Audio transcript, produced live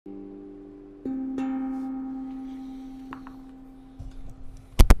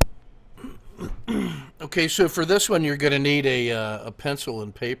Okay, so for this one, you're going to need a pencil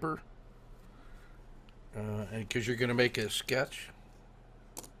and paper because you're going to make a sketch.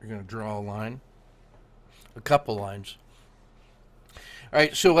 You're going to draw a line, a couple lines. All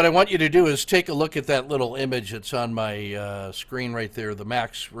right, so what I want you to do is take a look at that little image that's on my screen right there, the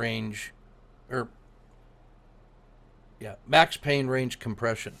max range, or yeah, max pain range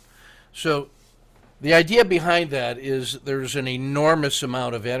compression. So the idea behind that is there's an enormous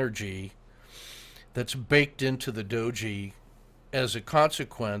amount of energy that's baked into the doji as a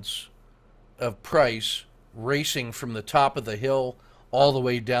consequence of price racing from the top of the hill all the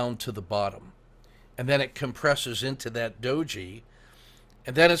way down to the bottom. And then it compresses into that doji,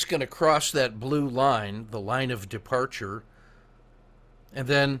 and then it's going to cross that blue line, the line of departure, and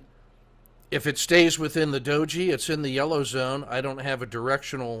then if it stays within the doji, it's in the yellow zone. I don't have a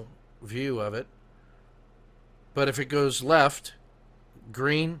directional view of it. But if it goes left,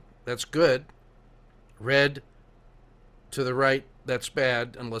 green, that's good. Red to the right, that's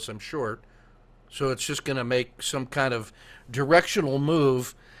bad, unless I'm short. So it's just going to make some kind of directional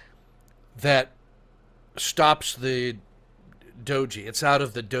move that stops the doji. It's out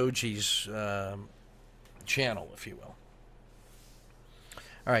of the doji's channel, if you will.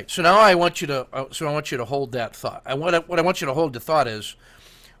 All right. So now I want you to hold that thought. What I want you to hold the thought is,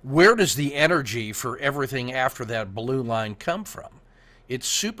 where does the energy for everything after that blue line come from? It's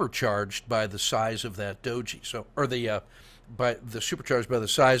supercharged by the size of that doji. So, or supercharged by the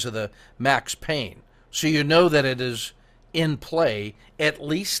size of the max pain. So you know that it is in play at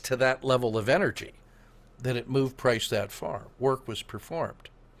least to that level of energy, that it moved price that far. Work was performed.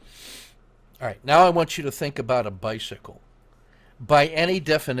 All right, now I want you to think about a bicycle. By any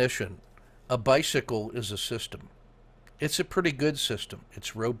definition, a bicycle is a system. It's a pretty good system.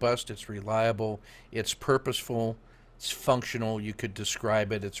 It's robust, it's reliable, it's purposeful, it's functional. You could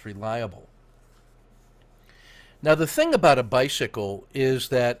describe it, it's reliable. Now, the thing about a bicycle is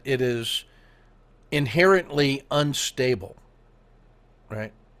that it is inherently unstable,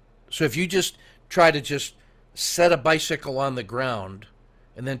 right? So if you just try to just set a bicycle on the ground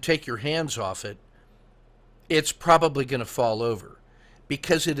and then take your hands off it, it's probably going to fall over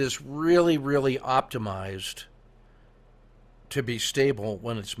because it is really, really optimized to be stable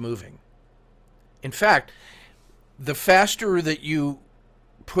when it's moving. In fact, the faster that you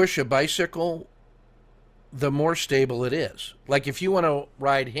push a bicycle, the more stable it is. Like if you want to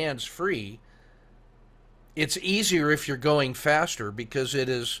ride hands-free, it's easier if you're going faster because it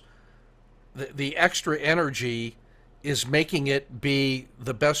is the extra energy is making it be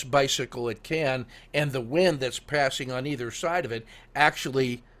the best bicycle it can, and the wind that's passing on either side of it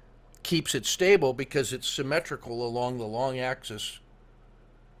actually keeps it stable because it's symmetrical along the long axis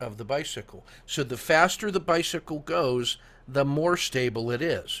of the bicycle. So the faster the bicycle goes, the more stable it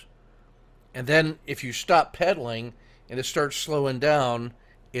is. And then if you stop pedaling and it starts slowing down,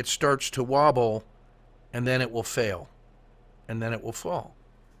 it starts to wobble, and then it will fail, and then it will fall.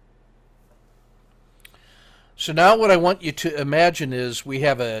 So now what I want you to imagine is we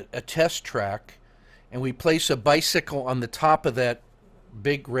have a test track, and we place a bicycle on the top of that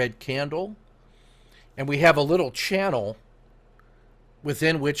big red candle, and we have a little channel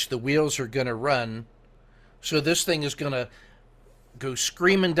within which the wheels are going to run. So this thing is going to go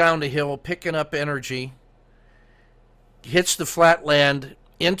screaming down the hill, picking up energy, hits the flat land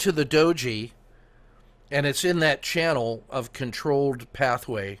into the doji, and it's in that channel of controlled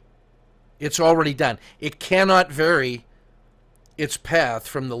pathway. It's already done. It cannot vary its path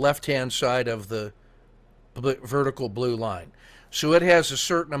from the left-hand side of the vertical blue line. So it has a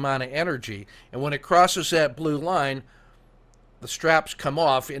certain amount of energy, and when it crosses that blue line, the straps come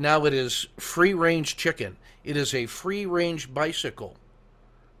off, and now it is free-range chicken. It is a free-range bicycle.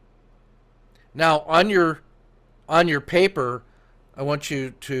 Now, on your paper, I want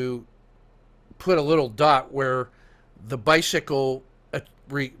you to put a little dot where the bicycle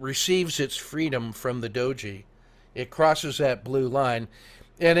receives its freedom from the doji. It crosses that blue line.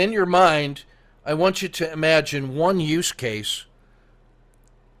 And in your mind, I want you to imagine one use case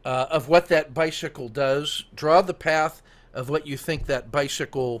of what that bicycle does. Draw the path of what you think that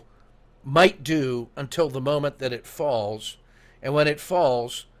bicycle might do until the moment that it falls. And when it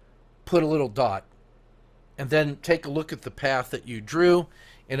falls, put a little dot. And then take a look at the path that you drew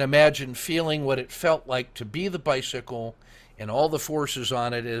and imagine feeling what it felt like to be the bicycle and all the forces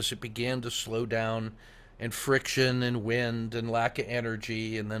on it as it began to slow down, and friction and wind and lack of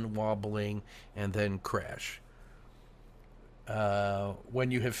energy and then wobbling and then crash.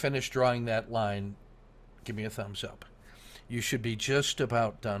 When you have finished drawing that line, give me a thumbs up. You should be just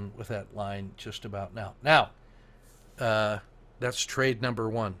about done with that line just about now. Now, that's trade number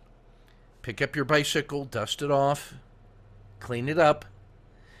one. Pick up your bicycle, dust it off, clean it up,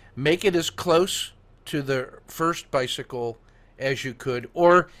 make it as close to the first bicycle as you could,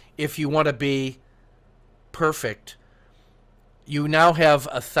 or if you want to be perfect, you now have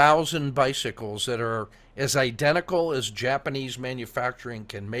 1,000 bicycles that are as identical as Japanese manufacturing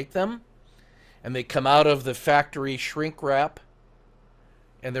can make them, and they come out of the factory shrink wrap,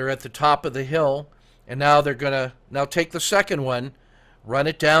 and they're at the top of the hill, and now they're going to now take the second one, run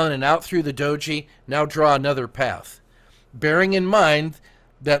it down and out through the doji, now draw another path, bearing in mind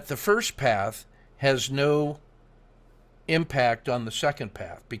that the first path has no impact on the second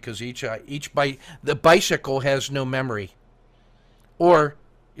path because the bicycle has no memory. Or,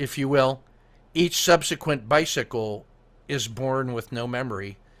 if you will, each subsequent bicycle is born with no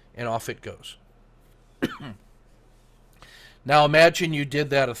memory, and off it goes. Now imagine you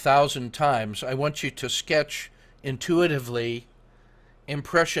did that 1,000 times. I want you to sketch intuitively,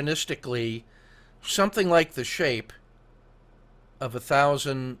 impressionistically, something like the shape of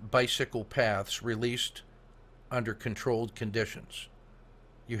 1,000 bicycle paths released under controlled conditions.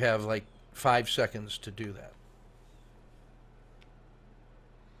 You have like 5 seconds to do that.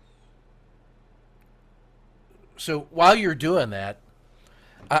 So while you're doing that,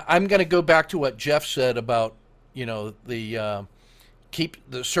 I'm going to go back to what Jeff said about, you know, keep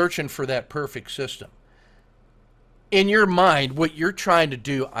the searching for that perfect system. In your mind, what you're trying to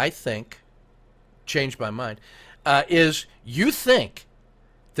do, I think, change my mind, is you think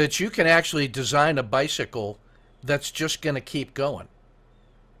that you can actually design a bicycle that's just going to keep going.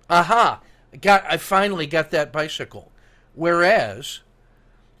 Aha! I finally got that bicycle. Whereas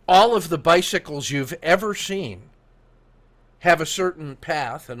all of the bicycles you've ever seen have a certain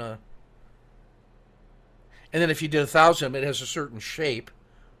path and then if you did 1,000, it has a certain shape,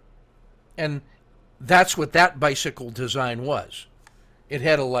 and that's what that bicycle design was. It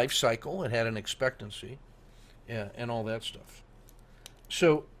had a life cycle, it had an expectancy, yeah, and all that stuff.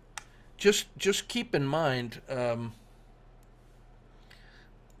 So just keep in mind,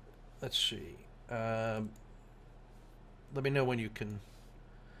 let's see, let me know when you can,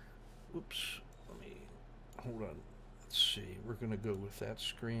 oops, hold on, let's see, we're going to go with that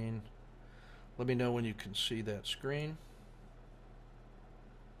screen. Let me know when you can see that screen.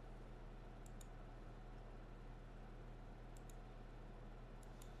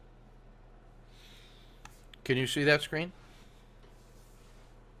 Can you see that screen?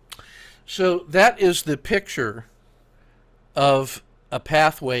 So that is the picture of a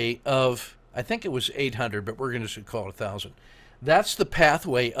pathway of, I think it was 800, but we're going to call it 1,000. That's the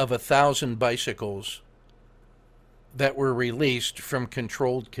pathway of 1,000 bicycles that were released from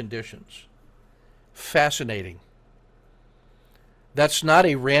controlled conditions. Fascinating. That's not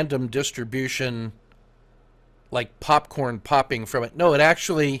a random distribution like popcorn popping from it. No, it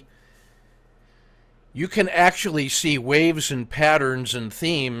actually, you can actually see waves and patterns and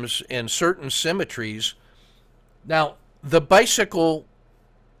themes and certain symmetries. Now, the bicycle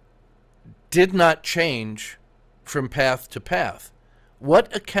did not change from path to path.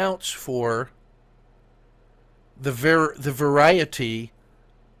 What accounts for the variety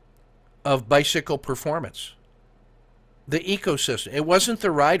of bicycle performance? The ecosystem. It wasn't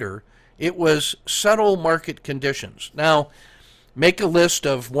the rider. It was subtle market conditions. Now, make a list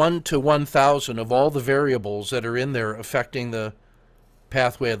of 1 to 1,000 of all the variables that are in there affecting the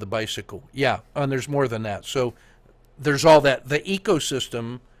pathway of the bicycle. Yeah, and there's more than that. So there's all that. The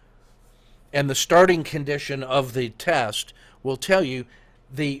ecosystem and the starting condition of the test will tell you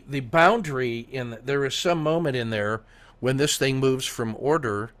the boundary there is some moment in there when this thing moves from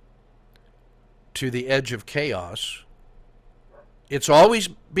order to the edge of chaos. It's always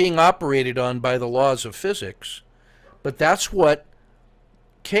being operated on by the laws of physics, but that's what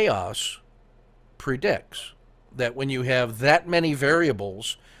chaos predicts, that when you have that many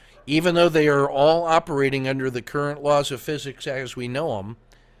variables, even though they are all operating under the current laws of physics as we know them,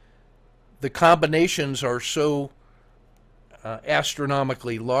 the combinations are so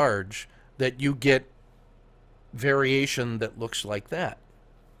astronomically large that you get variation that looks like that.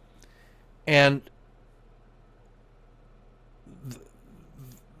 And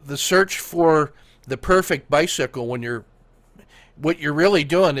the search for the perfect bicycle, what you're really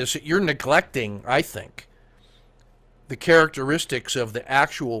doing is that you're neglecting, I think, the characteristics of the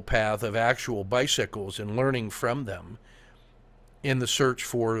actual path of actual bicycles and learning from them in the search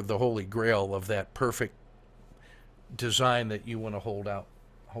for the holy grail of that perfect design that you want to hold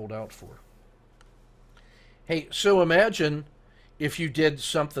out for. Hey, so imagine if you did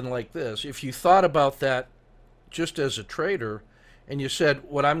something like this. If you thought about that just as a trader and you said,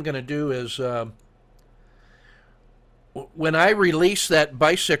 what I'm going to do is when I release that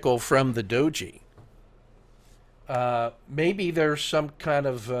bicycle from the doji, maybe there's some kind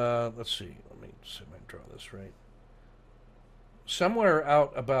of, let's see, let me see if I can draw this right. Somewhere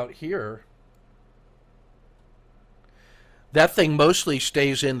out about here, that thing mostly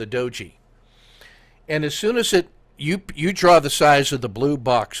stays in the doji. And as soon as you draw the size of the blue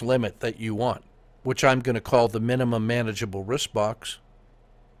box limit that you want, which I'm going to call the minimum manageable risk box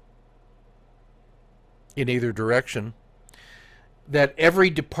in either direction, that every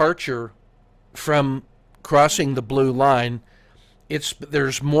departure from crossing the blue line,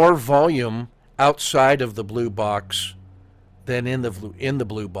 there's more volume outside of the blue box than in the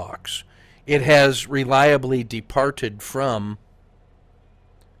blue box. It has reliably departed from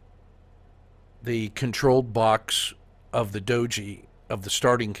the controlled box of the doji of the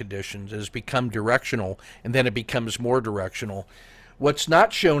starting conditions. It has become directional, and then it becomes more directional. What's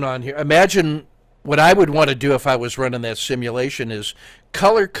not shown on here, imagine what I would want to do if I was running that simulation is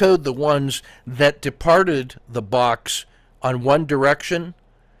color code the ones that departed the box on one direction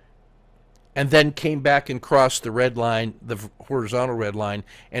and then came back and crossed the red line, the horizontal red line,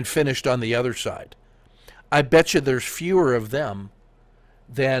 and finished on the other side. I bet you there's fewer of them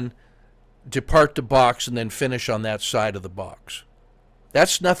than depart the box and then finish on that side of the box.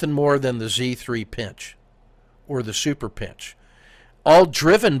 That's nothing more than the Z3 pinch or the super pinch, all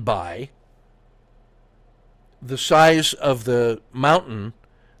driven by the size of the mountain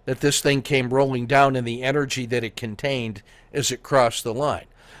that this thing came rolling down and the energy that it contained as it crossed the line.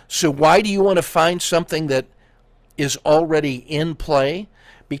 So why do you want to find something that is already in play?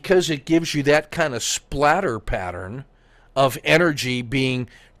 Because it gives you that kind of splatter pattern of energy being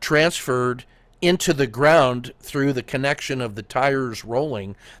transferred into the ground through the connection of the tires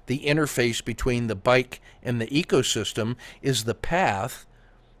rolling. The interface between the bike and the ecosystem is the path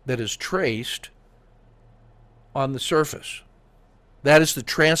that is traced on the surface. That is the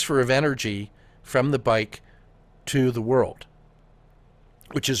transfer of energy from the bike to the world,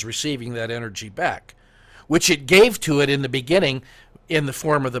 which is receiving that energy back, which it gave to it in the beginning in the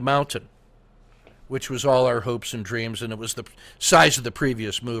form of the mountain, which was all our hopes and dreams, and it was the size of the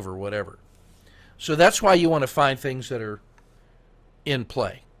previous move or whatever. So that's why you want to find things that are in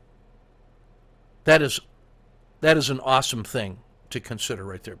play. That is an awesome thing to consider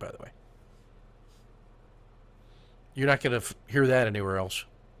right there, by the way. You're not going to hear that anywhere else.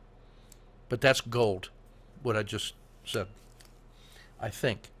 But that's gold, what I just said, I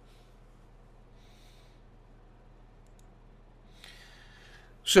think.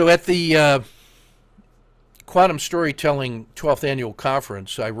 So at the Quantum Storytelling 12th Annual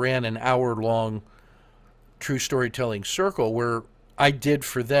Conference, I ran an hour-long True Storytelling Circle where I did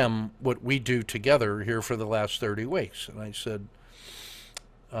for them what we do together here for the last 30 weeks. And I said,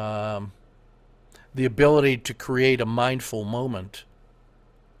 the ability to create a mindful moment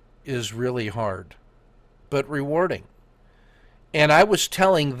is really hard, but rewarding. And I was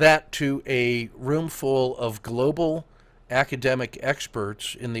telling that to a room full of global academic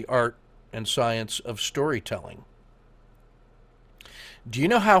experts in the art and science of storytelling. Do you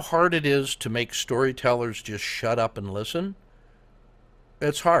know how hard it is to make storytellers just shut up and listen?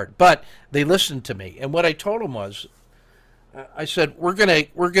 It's hard, but they listened to me. And what I told them was, I said, we're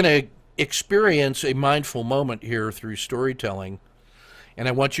gonna experience a mindful moment here through storytelling, and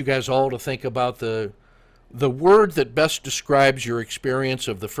I want you guys all to think about the word that best describes your experience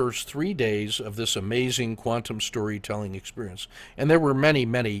of the first 3 days of this amazing quantum storytelling experience. And there were many,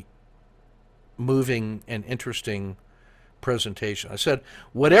 many moving and interesting presentations. I said,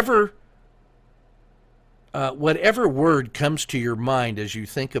 whatever word comes to your mind as you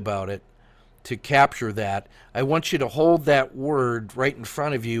think about it, to capture that, I want you to hold that word right in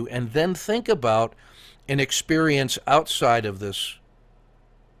front of you and then think about an experience outside of this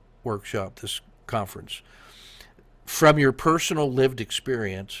workshop, this conference, from your personal lived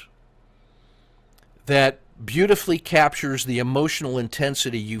experience that beautifully captures the emotional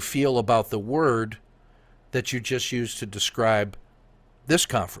intensity you feel about the word that you just used to describe this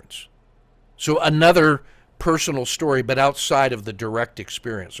conference. So another personal story, but outside of the direct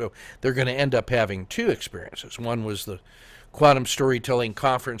experience. So they're going to end up having two experiences. One was the Quantum Storytelling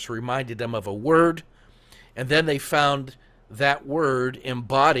Conference reminded them of a word, and then they found that word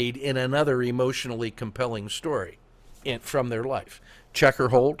embodied in another emotionally compelling story from their life. Check or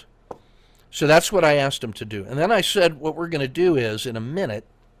hold. So that's what I asked them to do. And then I said, what we're going to do is, in a minute,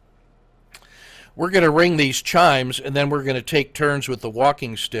 we're going to ring these chimes, and then we're going to take turns with the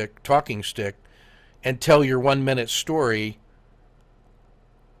talking stick, and tell your 1 minute story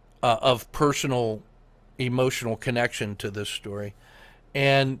of personal emotional connection to this story.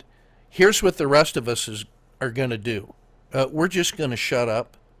 And here's what the rest of us are going to do. we're just going to shut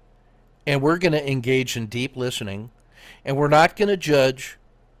up and we're going to engage in deep listening, and we're not going to judge,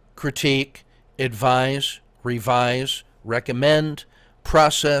 critique, advise, revise, recommend,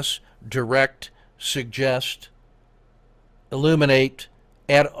 process, direct, suggest, illuminate,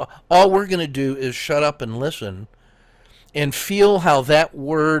 add. All we're going to do is shut up and listen and feel how that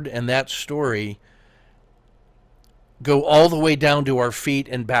word and that story go all the way down to our feet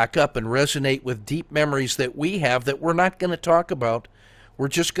and back up and resonate with deep memories that we have that we're not going to talk about. We're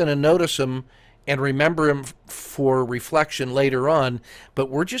just going to notice them and remember them for reflection later on, but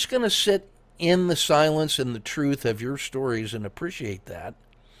we're just going to sit in the silence and the truth of your stories and appreciate that.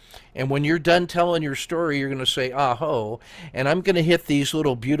 And when you're done telling your story, you're going to say, ah-ho, and I'm going to hit these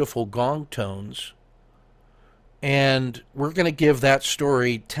little beautiful gong tones, and we're going to give that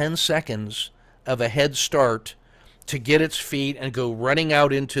story 10 seconds of a head start to get its feet and go running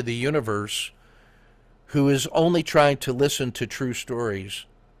out into the universe, who is only trying to listen to true stories.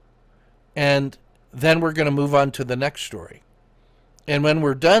 And then we're going to move on to the next story. And when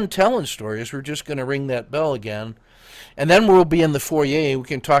we're done telling stories, we're just going to ring that bell again. And then we'll be in the foyer and we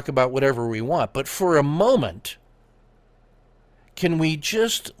can talk about whatever we want. But for a moment, can we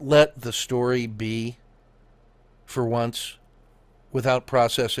just let the story be for once without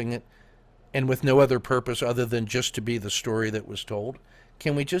processing it and with no other purpose other than just to be the story that was told?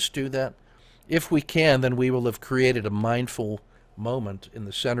 Can we just do that? If we can, then we will have created a mindful moment in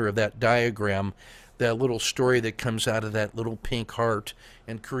the center of that diagram, that little story that comes out of that little pink heart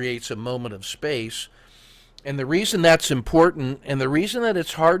and creates a moment of space. And the reason that's important and the reason that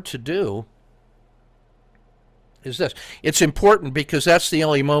it's hard to do is this. It's important because that's the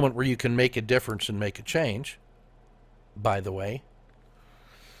only moment where you can make a difference and make a change, by the way.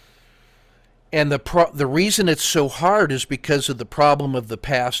 And the reason it's so hard is because of the problem of the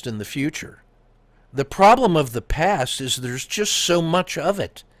past and the future. The problem of the past is there's just so much of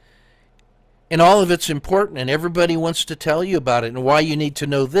it. And all of it's important, and everybody wants to tell you about it and why you need to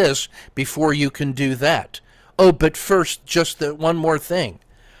know this before you can do that. Oh, but first, just one more thing.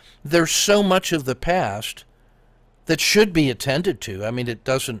 There's so much of the past that should be attended to. I mean, it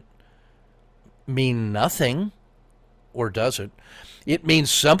doesn't mean nothing, or does it? It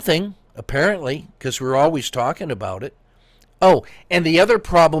means something, apparently, because we're always talking about it. Oh, and the other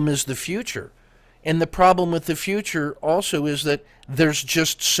problem is the future. And the problem with the future also is that there's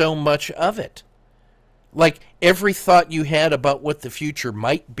just so much of it. Like every thought you had about what the future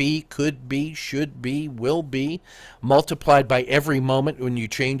might be, could be, should be, will be, multiplied by every moment when you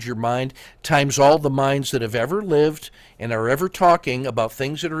change your mind, times all the minds that have ever lived and are ever talking about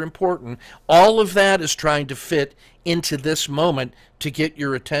things that are important, all of that is trying to fit into this moment to get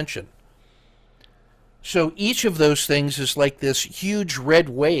your attention. So each of those things is like this huge red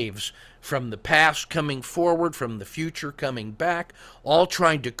waves from the past coming forward, from the future coming back, all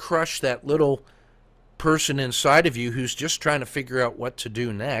trying to crush that little person inside of you who's just trying to figure out what to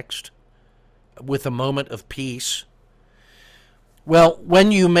do next with a moment of peace. Well,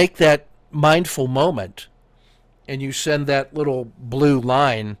 when you make that mindful moment and you send that little blue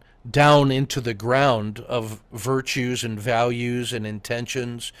line down into the ground of virtues and values and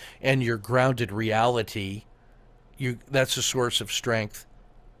intentions and your grounded reality, that's a source of strength.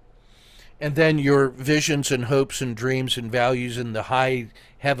 And then your visions and hopes and dreams and values in the high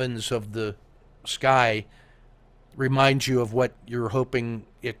heavens of the sky remind you of what you're hoping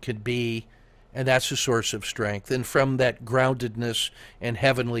it could be, and that's a source of strength. And from that groundedness and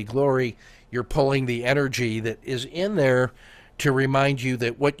heavenly glory, you're pulling the energy that is in there to remind you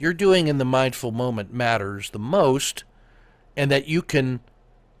that what you're doing in the mindful moment matters the most, and that you can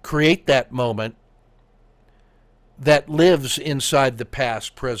create that moment that lives inside the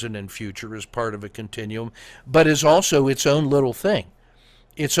past, present, and future as part of a continuum, but is also its own little thing,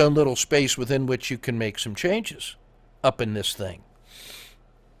 its own little space within which you can make some changes up in this thing.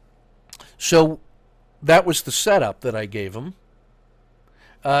 So that was the setup that I gave them.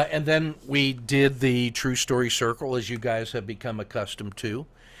 And then we did the True Story Circle, as you guys have become accustomed to.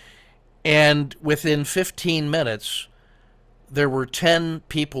 And within 15 minutes, there were 10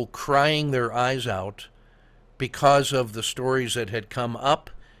 people crying their eyes out because of the stories that had come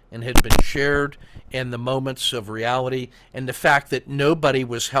up and had been shared and the moments of reality and the fact that nobody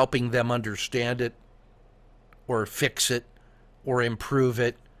was helping them understand it or fix it or improve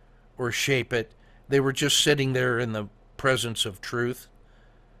it or shape it. They were just sitting there in the presence of truth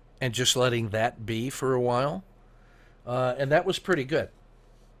and just letting that be for a while. And that was pretty good,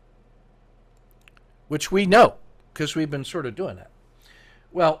 which we know because we've been sort of doing that.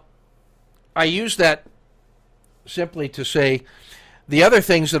 Well, I use that simply to say The other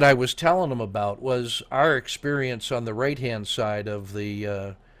things that I was telling them about was our experience on the right-hand side of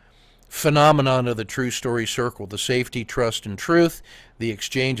the phenomenon of the true story circle, the safety, trust, and truth, the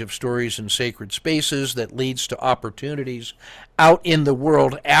exchange of stories in sacred spaces that leads to opportunities out in the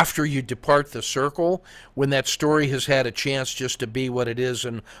world after you depart the circle, when that story has had a chance just to be what it is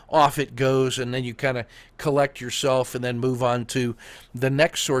and off it goes, and then you kind of collect yourself and then move on to the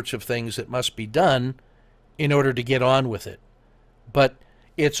next sorts of things that must be done in order to get on with it. But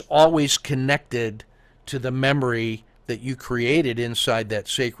it's always connected to the memory that you created inside that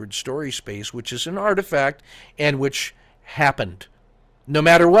sacred story space, which is an artifact and which happened. No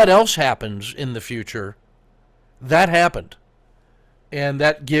matter what else happens in the future, that happened. And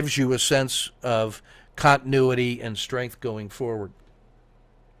that gives you a sense of continuity and strength going forward.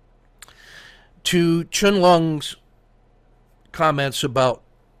 To Chunlong's comments about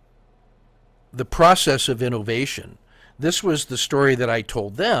the process of innovation, this was the story that I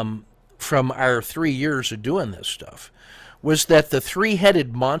told them from our 3 years of doing this stuff, was that the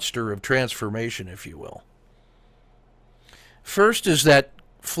three-headed monster of transformation, if you will. First is that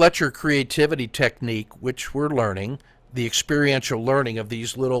Fletcher creativity technique, which we're learning, the experiential learning of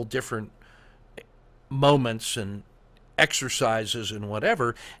these little different moments and exercises and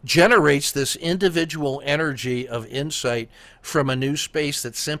whatever, generates this individual energy of insight from a new space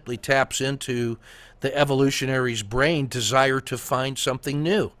that simply taps into the evolutionary's brain desire to find something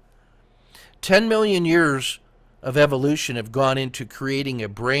new. 10 million years of evolution have gone into creating a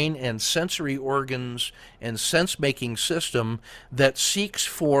brain and sensory organs and sense-making system that seeks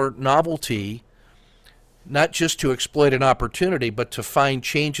for novelty, not just to exploit an opportunity, but to find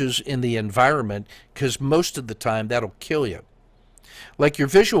changes in the environment, because most of the time that'll kill you. Like your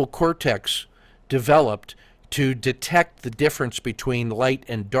visual cortex developed to detect the difference between light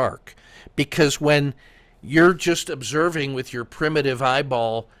and dark, because when you're just observing with your primitive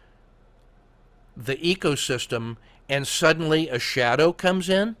eyeball the ecosystem and suddenly a shadow comes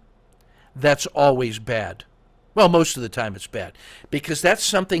in, that's always bad. Well, most of the time it's bad, because that's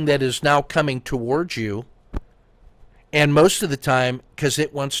something that is now coming towards you, and most of the time because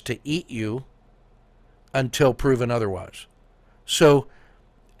it wants to eat you until proven otherwise. So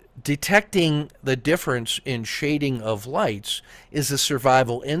detecting the difference in shading of lights is a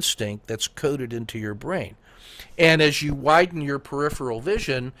survival instinct that's coded into your brain. And as you widen your peripheral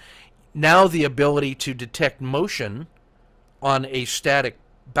vision, now the ability to detect motion on a static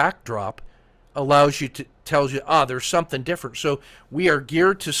backdrop allows you to, tells you, there's something different. So we are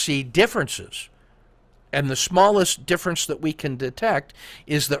geared to see differences. And the smallest difference that we can detect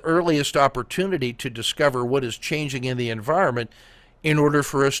is the earliest opportunity to discover what is changing in the environment in order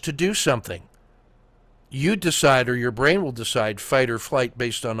for us to do something. You decide, or your brain will decide, fight or flight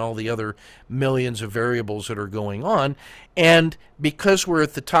based on all the other millions of variables that are going on. And because we're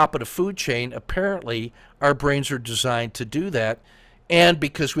at the top of the food chain, apparently our brains are designed to do that. And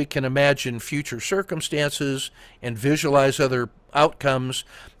because we can imagine future circumstances and visualize other outcomes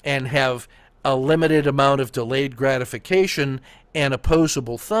and have a limited amount of delayed gratification and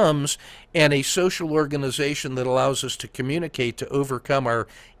opposable thumbs, and a social organization that allows us to communicate to overcome our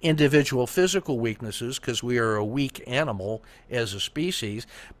individual physical weaknesses, because we are a weak animal as a species,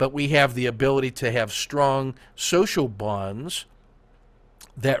 but we have the ability to have strong social bonds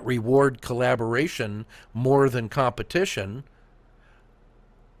that reward collaboration more than competition.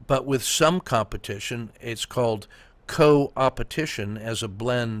 But with some competition, it's called co-opetition, as a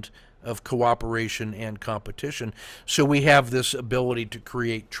blend of cooperation and competition. So we have this ability to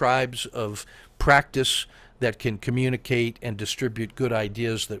create tribes of practice that can communicate and distribute good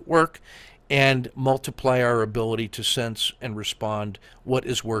ideas that work, and multiply our ability to sense and respond what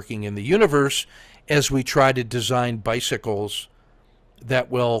is working in the universe as we try to design bicycles that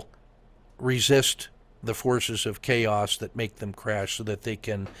will resist the forces of chaos that make them crash, so that they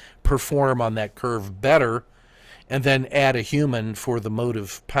can perform on that curve better, and then add a human for the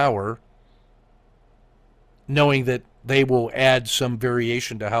motive power, knowing that they will add some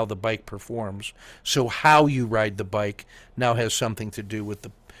variation to how the bike performs. So how you ride the bike now has something to do with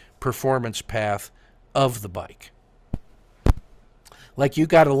the performance path of the bike. Like, you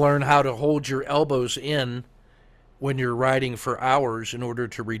got to learn how to hold your elbows in when you're riding for hours in order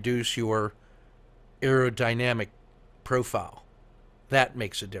to reduce your aerodynamic profile. That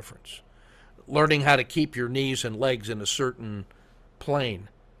makes a difference. Learning how to keep your knees and legs in a certain plane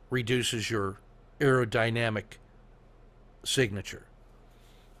reduces your aerodynamic signature.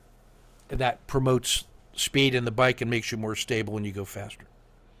 And that promotes speed in the bike and makes you more stable when you go faster.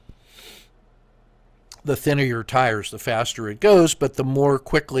 The thinner your tires, the faster it goes, but the more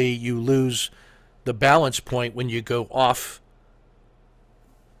quickly you lose the balance point when you go off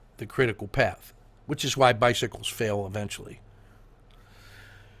the critical path, which is why bicycles fail eventually.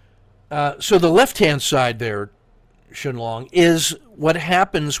 So the left-hand side there, Shenlong, is what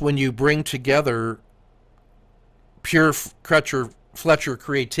happens when you bring together pure Fletcher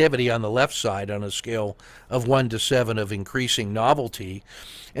creativity on the left side on a scale of 1 to 7 of increasing novelty,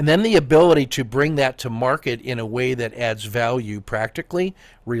 and then the ability to bring that to market in a way that adds value practically,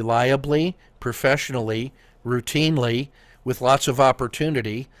 reliably, professionally, routinely, with lots of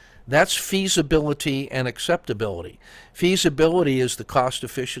opportunity. That's feasibility and acceptability. Feasibility is the cost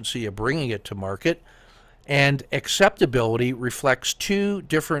efficiency of bringing it to market, and acceptability reflects two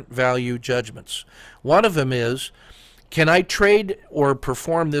different value judgments. One of them is, can I trade or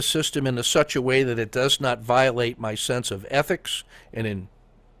perform this system in such a way that it does not violate my sense of ethics and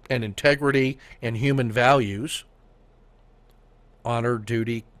integrity and human values, honor,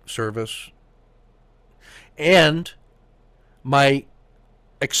 duty, service, and my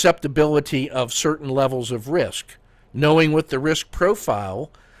acceptability of certain levels of risk, knowing what the risk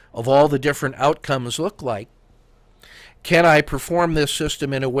profile of all the different outcomes look like. Can I perform this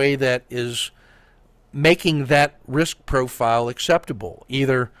system in a way that is making that risk profile acceptable?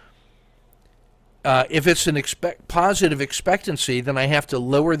 Either if it's an positive expectancy, then I have to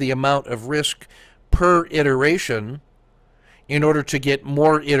lower the amount of risk per iteration in order to get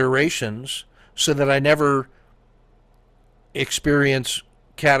more iterations so that I never experience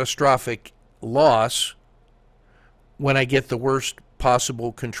catastrophic loss when I get the worst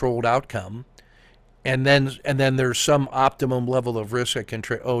possible controlled outcome. And then there's some optimum level of risk I can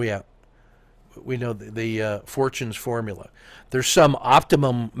trade. Oh yeah, we know the Fortune's formula. There's some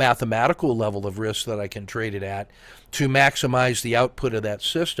optimum mathematical level of risk that I can trade it at to maximize the output of that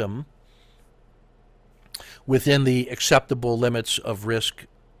system within the acceptable limits of risk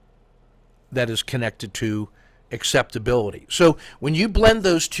that is connected to acceptability. So when you blend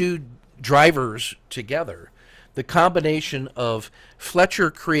those two drivers together, the combination of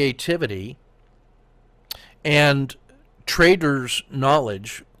Fletcher creativity and traders'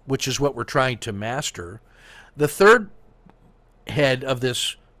 knowledge, which is what we're trying to master, the third head of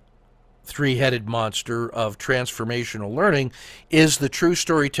this three-headed monster of transformational learning is the true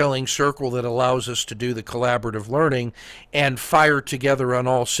storytelling circle that allows us to do the collaborative learning and fire together on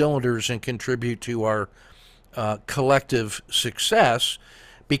all cylinders and contribute to our collective success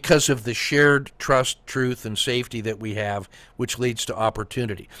because of the shared trust, truth, and safety that we have, which leads to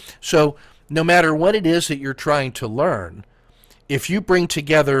opportunity. So no matter what it is that you're trying to learn, if you bring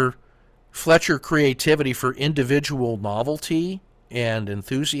together Fletcher creativity for individual novelty and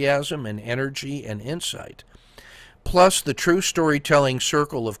enthusiasm and energy and insight, plus the true storytelling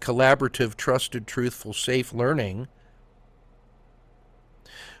circle of collaborative, trusted, truthful, safe learning,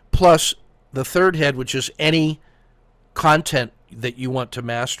 plus the third head, which is any content that you want to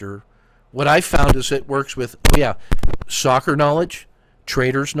master, what I found is it works with, soccer knowledge,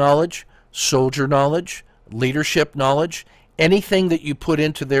 traders knowledge, soldier knowledge, leadership knowledge, anything that you put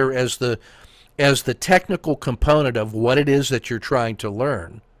into there as the technical component of what it is that you're trying to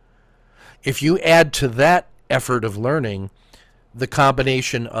learn. If you add to that effort of learning the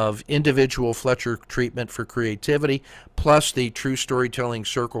combination of individual Fletcher treatment for creativity plus the true storytelling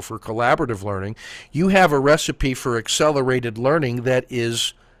circle for collaborative learning, you have a recipe for accelerated learning that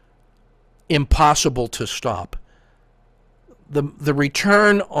is impossible to stop. The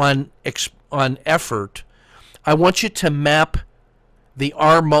return on effort, I want you to map the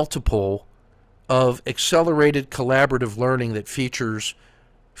R multiple of accelerated collaborative learning that features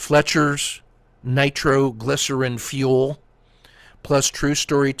Fletcher's nitroglycerin fuel plus true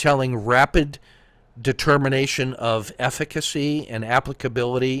storytelling, rapid determination of efficacy and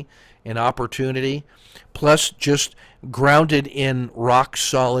applicability and opportunity, plus just grounded in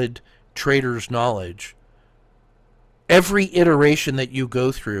rock-solid trader's knowledge. Every iteration that you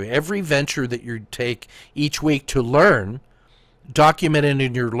go through, every venture that you take each week to learn, documented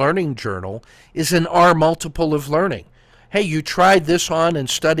in your learning journal, is an R multiple of learning. Hey, you tried this on and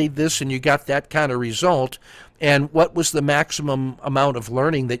studied this and you got that kind of result. And what was the maximum amount of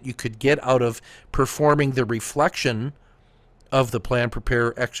learning that you could get out of performing the reflection of the plan,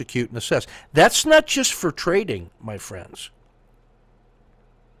 prepare, execute, and assess? That's not just for trading, my friends.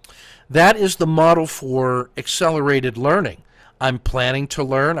 That is the model for accelerated learning. I'm planning to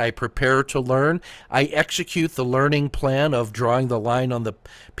learn. I prepare to learn. I execute the learning plan of drawing the line on the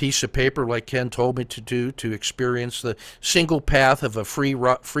piece of paper like Ken told me to do to experience the single path of a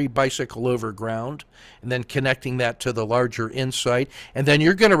free bicycle over ground, and then connecting that to the larger insight. And then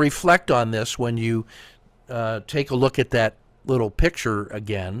you're going to reflect on this when you take a look at that little picture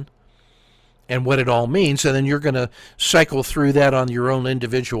again and what it all means, and then you're going to cycle through that on your own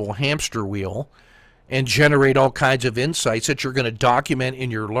individual hamster wheel and generate all kinds of insights that you're going to document in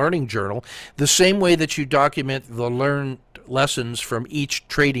your learning journal, the same way that you document the learned lessons from each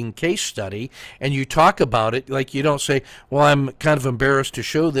trading case study, and you talk about it. Like, you don't say, well, I'm kind of embarrassed to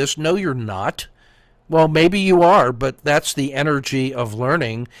show this. No, you're not. Well, maybe you are, but that's the energy of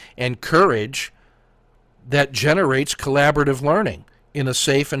learning and courage that generates collaborative learning in a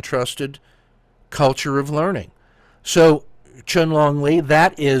safe and trusted culture of learning. So, Chun-Long Lee,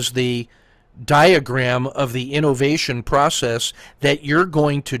 that is the diagram of the innovation process that you're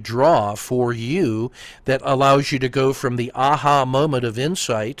going to draw for you, that allows you to go from the aha moment of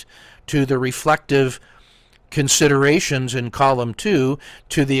insight to the reflective considerations in column 2,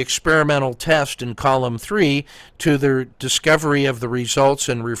 to the experimental test in column 3, to the discovery of the results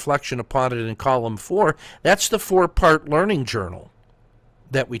and reflection upon it in column 4. That's the 4-part learning journal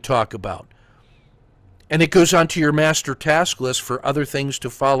that we talk about. And it goes onto your master task list for other things to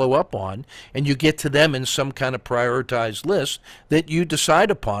follow up on, and you get to them in some kind of prioritized list that you decide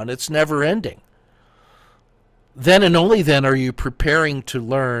upon. It's never ending. Then and only then are you preparing to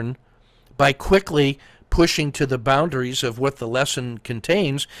learn by quickly pushing to the boundaries of what the lesson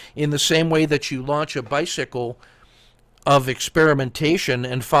contains, in the same way that you launch a bicycle of experimentation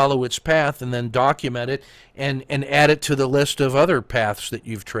and follow its path and then document it and add it to the list of other paths that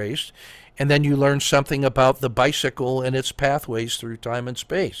you've traced. And then you learn something about the bicycle and its pathways through time and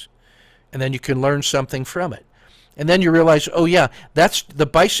space. And then you can learn something from it. And then you realize, oh yeah, that's the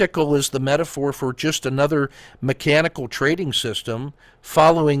bicycle is the metaphor for just another mechanical trading system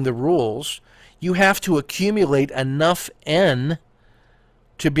following the rules. You have to accumulate enough N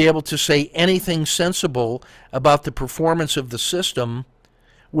to be able to say anything sensible about the performance of the system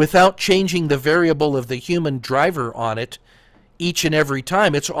without changing the variable of the human driver on it each and every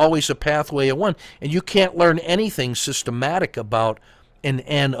time. It's always a pathway of 1. And you can't learn anything systematic about an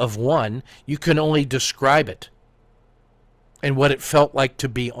N of 1. You can only describe it and what it felt like to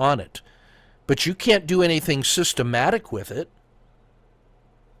be on it. But you can't do anything systematic with it.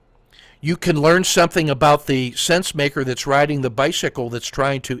 You can learn something about the sense maker that's riding the bicycle that's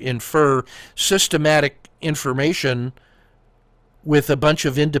trying to infer systematic information with a bunch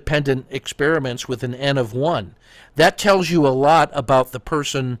of independent experiments with an N of 1. That tells you a lot about the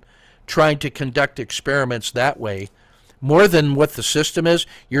person trying to conduct experiments that way. More than what the system is,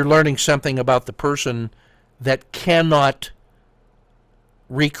 you're learning something about the person that cannot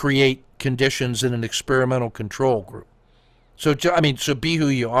recreate conditions in an experimental control group. So be who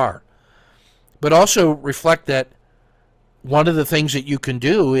you are. But also reflect that one of the things that you can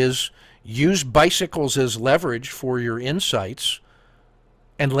do is use bicycles as leverage for your insights,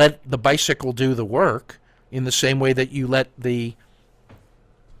 and let the bicycle do the work in the same way that you let the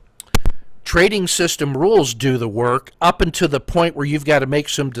trading system rules do the work, up until the point where you've got to make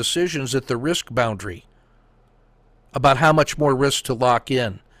some decisions at the risk boundary about how much more risk to lock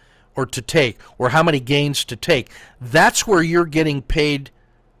in or to take, or how many gains to take. That's where you're getting paid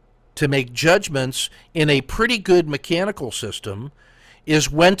to make judgments in a pretty good mechanical system,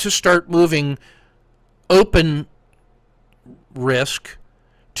 is when to start moving open risk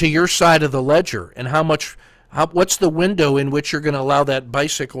to your side of the ledger, and what's the window in which you're going to allow that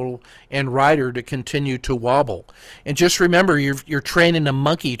bicycle and rider to continue to wobble. And just remember, you're training a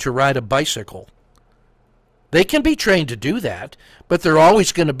monkey to ride a bicycle. They can be trained to do that, but they're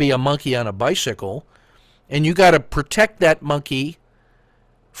always going to be a monkey on a bicycle, and you got to protect that monkey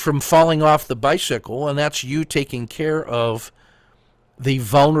from falling off the bicycle, and that's you taking care of the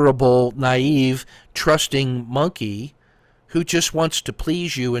vulnerable, naive, trusting monkey who just wants to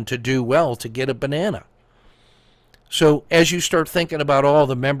please you and to do well to get a banana. So as you start thinking about all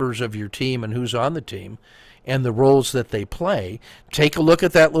the members of your team and who's on the team and the roles that they play, take a look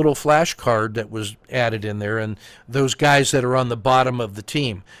at that little flashcard that was added in there, and those guys that are on the bottom of the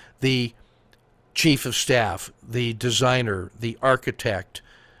team: the chief of staff, the designer, the architect,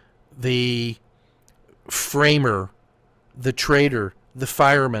 the framer, the trader, the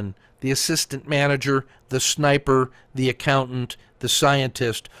fireman, the assistant manager, the sniper, the accountant, the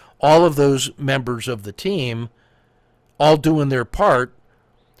scientist. All of those members of the team all doing their part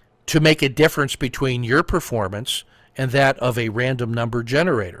to make a difference between your performance and that of a random number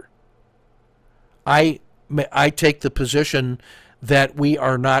generator. I take the position that we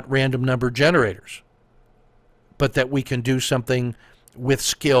are not random number generators, but that we can do something with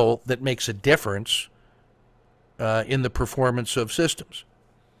skill that makes a difference in the performance of systems.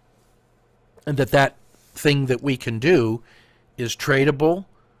 And that thing that we can do is tradable,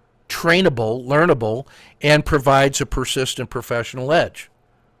 trainable, learnable, and provides a persistent professional edge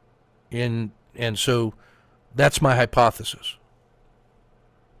in And so that's my hypothesis.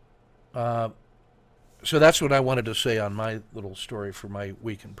 So that's what I wanted to say on my little story for my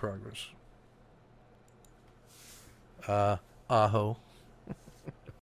week in progress. Aho.